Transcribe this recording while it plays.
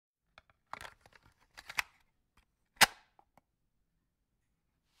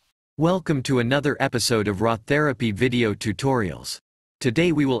Welcome to another episode of RawTherapee video tutorials.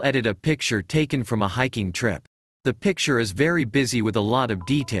 Today we will edit a picture taken from a hiking trip. The picture is very busy with a lot of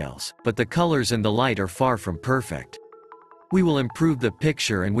details, but the colors and the light are far from perfect. We will improve the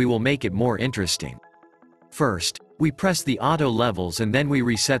picture and we will make it more interesting. First, we press the auto levels and then we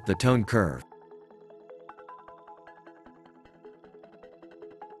reset the tone curve.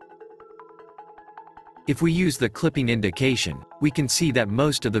 If we use the clipping indication, we can see that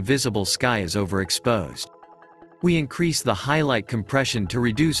most of the visible sky is overexposed. We increase the highlight compression to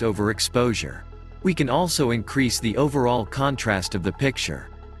reduce overexposure. We can also increase the overall contrast of the picture.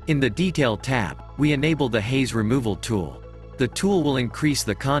 In the Detail tab, we enable the haze removal tool. The tool will increase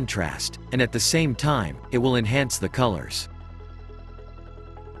the contrast, and at the same time, it will enhance the colors.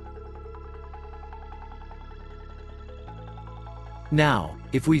 Now,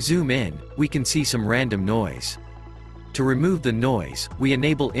 if we zoom in, we can see some random noise. To remove the noise, we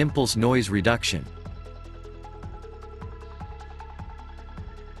enable Impulse Noise Reduction.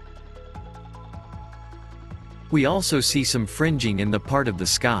 We also see some fringing in the part of the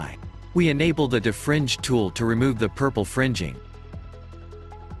sky. We enable the Defringe tool to remove the purple fringing.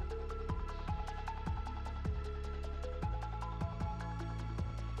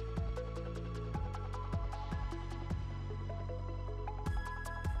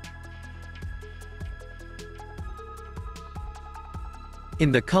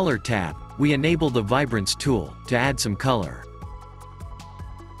 In the Color tab, we enable the Vibrance tool to add some color.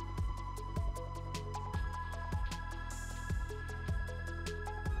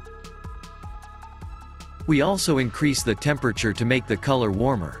 We also increase the temperature to make the color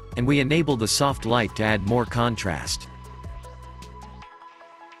warmer, and we enable the Soft Light to add more contrast.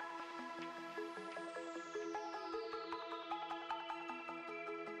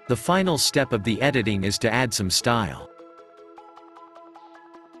 The final step of the editing is to add some style.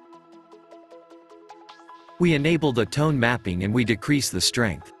 We enable the tone mapping and we decrease the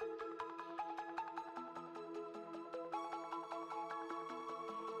strength.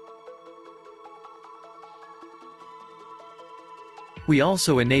 We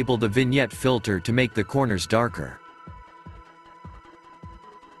also enable the vignette filter to make the corners darker.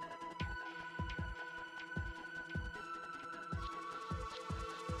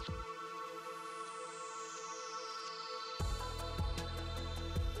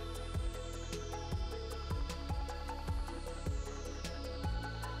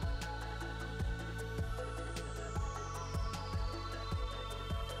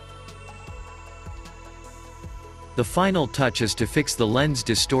 The final touch is to fix the lens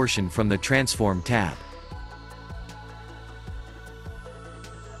distortion from the Transform tab.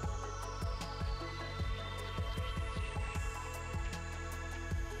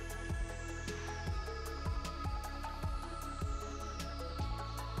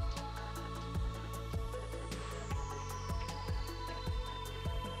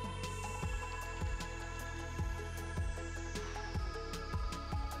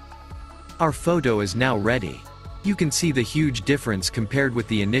 Our photo is now ready. You can see the huge difference compared with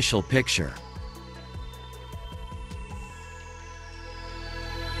the initial picture.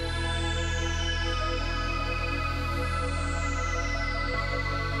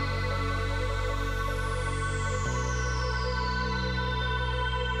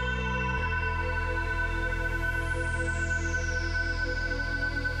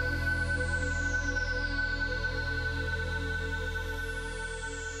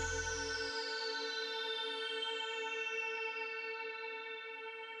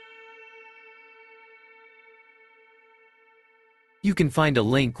 You can find a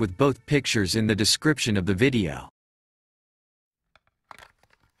link with both pictures in the description of the video.